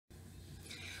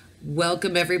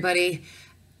Welcome, everybody.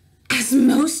 As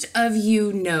most of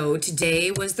you know, today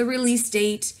was the release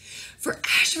date for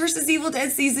Ash vs. Evil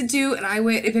Dead Season 2, and I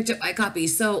went and picked up my copy.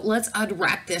 So let's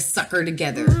unwrap this sucker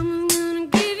together.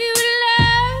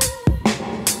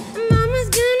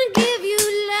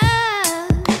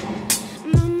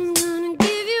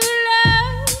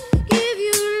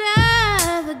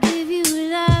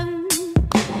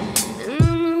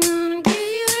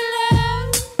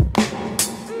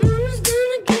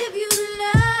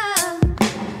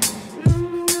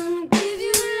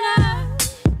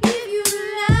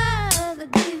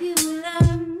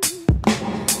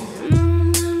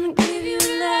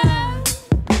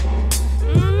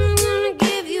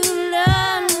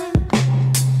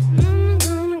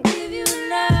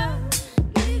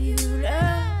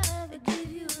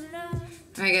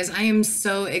 Alright guys, I am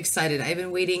so excited. I've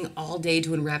been waiting all day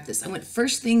to unwrap this. I went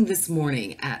first thing this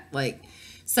morning at like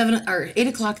 8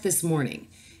 o'clock this morning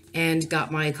and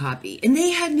got my copy. And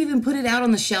they hadn't even put it out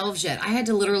on the shelves yet. I had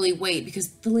to literally wait because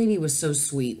the lady was so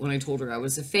sweet when I told her I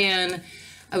was a fan.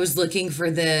 I was looking for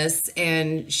this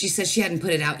and she said she hadn't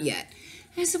put it out yet.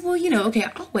 And I said, well, okay,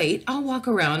 I'll wait. I'll walk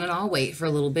around and I'll wait for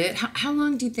a little bit. How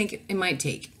long do you think it might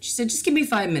take? She said, just give me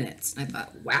 5 minutes. And I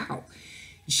thought, wow.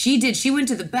 She did. She went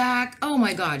to the back. Oh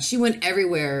my God. She went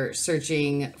everywhere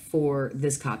searching for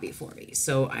this copy for me.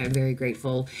 So I'm very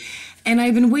grateful. And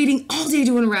I've been waiting all day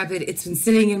to unwrap it. It's been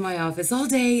sitting in my office all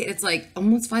day. It's like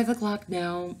almost 5 o'clock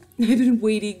now. I've been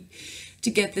waiting to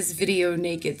get this video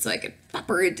naked so I could pop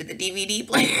her into the DVD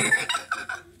player.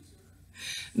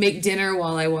 Make dinner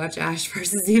while I watch Ash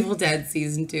vs. Evil Dead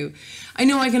Season 2. I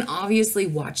know I can obviously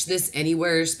watch this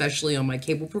anywhere, especially on my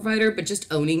cable provider, but just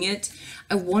owning it,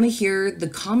 I want to hear the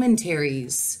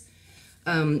commentaries.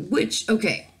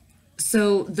 Okay,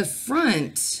 so the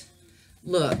front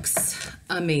looks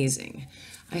amazing.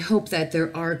 I hope that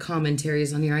there are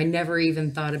commentaries on here. I never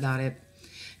even thought about it.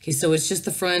 Okay, so it's just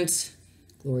the front.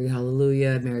 Glory, hallelujah,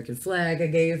 American flag. I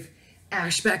gave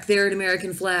Ash back there an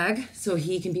American flag so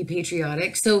he can be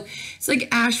patriotic. So it's like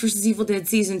Ash vs. Evil Dead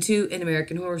Season 2 and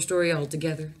American Horror Story all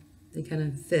together. They kind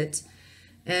of fit.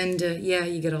 And yeah,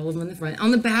 you get all of them on the front.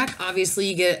 On the back, obviously,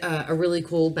 you get a really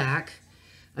cool back.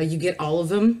 You get all of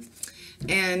them.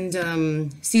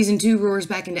 And Season 2 roars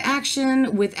back into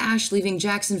action with Ash leaving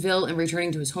Jacksonville and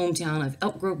returning to his hometown of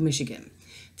Elk Grove, Michigan.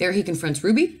 There he confronts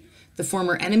Ruby. The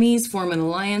former enemies form an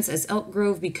alliance as Elk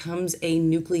Grove becomes a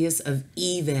nucleus of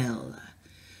evil.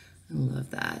 I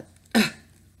love that.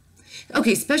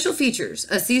 Okay, special features.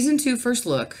 A Season 2 first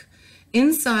look.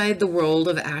 Inside the world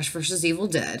of Ash vs. Evil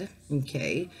Dead.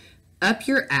 Okay. Up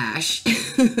your Ash.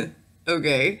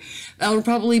 Okay. That would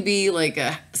probably be like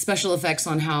special effects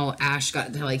on how Ash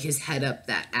got to, like, his head up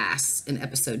that ass in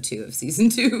episode 2 of Season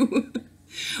 2.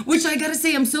 Which I gotta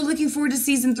say, I'm so looking forward to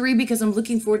Season 3 because I'm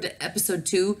looking forward to episode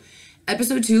 2.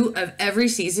 Episode 2 of every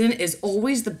season is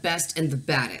always the best and the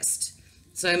baddest.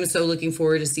 So I'm so looking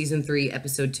forward to Season 3,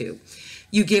 Episode 2.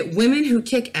 You get women who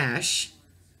kick Ash.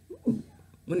 Ooh,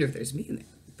 wonder if there's me in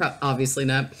there. Obviously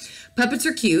not. Puppets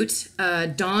are cute.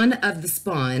 Dawn of the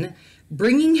Spawn.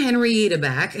 Bringing Henrietta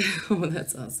back. Oh,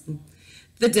 that's awesome.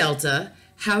 The Delta.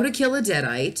 How to Kill a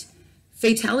Deadite.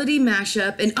 Fatality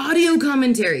mashup and audio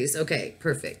commentaries. Okay,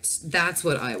 perfect. That's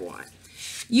what I want.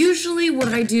 Usually what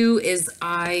I do is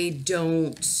I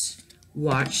don't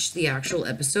watch the actual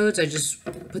episodes. I just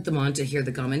put them on to hear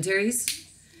the commentaries.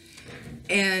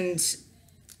 And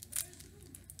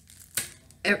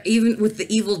even with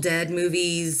the Evil Dead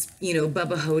movies,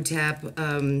 Bubba Hotep,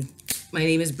 My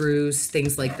Name is Bruce,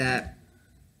 things like that.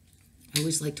 I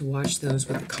always like to watch those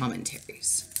with the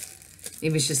commentaries.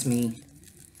 Maybe it's just me.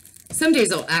 Some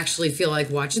days I'll actually feel like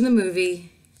watching the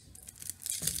movie,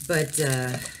 but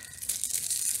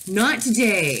not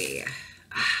today.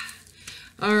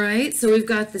 All right, so we've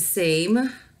got the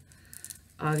same.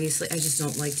 Obviously, I just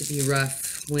don't like to be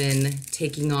rough when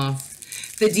taking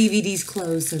off the DVD's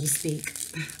clothes, so to speak.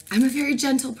 I'm a very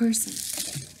gentle person.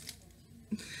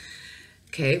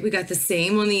 Okay, we got the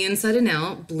same on the inside and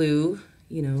out, blue,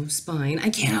 spine. I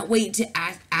cannot wait to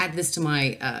add this to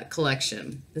my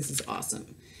collection. This is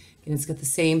awesome. And it's got the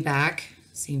same back,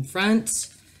 same front.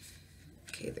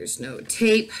 Okay, there's no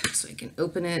tape, so I can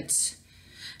open it.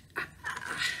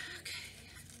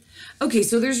 Okay,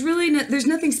 so there's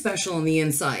nothing special on the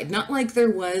inside. Not like there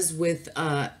was with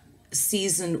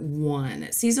Season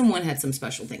 1. Season 1 had some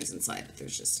special things inside, but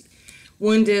there's just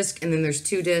one disc, and then there's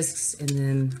 2 discs, and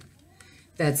then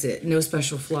that's it. No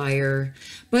special flyer.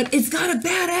 But it's got a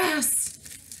badass,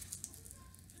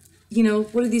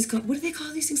 what are these called? What do they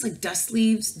call these things? Like dust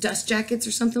sleeves, dust jackets,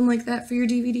 or something like that for your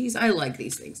DVDs? I like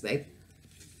these things, babe.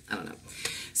 I don't know.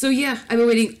 So yeah, I've been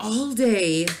waiting all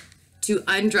day to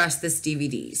undress this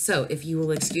DVD. So if you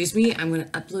will excuse me, I'm going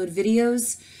to upload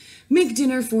videos, make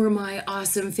dinner for my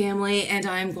awesome family, and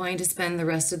I'm going to spend the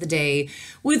rest of the day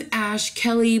with Ash,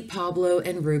 Kelly, Pablo,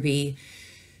 and Ruby.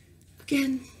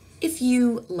 Again, if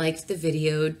you liked the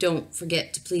video, don't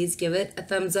forget to please give it a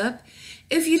thumbs up.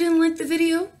 If you didn't like the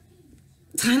video,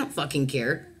 I don't fucking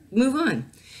care. Move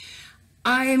on.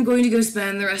 I am going to go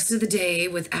spend the rest of the day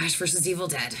with Ash vs. Evil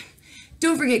Dead.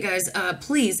 Don't forget, guys,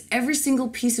 please, every single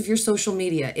piece of your social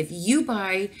media, if you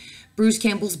buy Bruce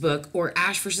Campbell's book or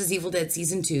Ash vs. Evil Dead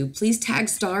Season 2, please tag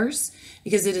stars,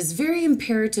 because it is very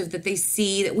imperative that they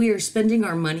see that we are spending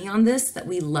our money on this, that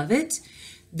we love it.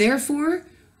 Therefore,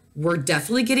 we're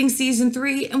definitely getting Season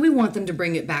 3, and we want them to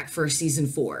bring it back for Season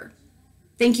 4.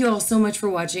 Thank you all so much for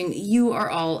watching. You are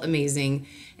all amazing.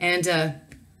 And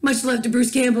much love to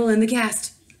Bruce Campbell and the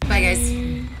cast. Bye, guys.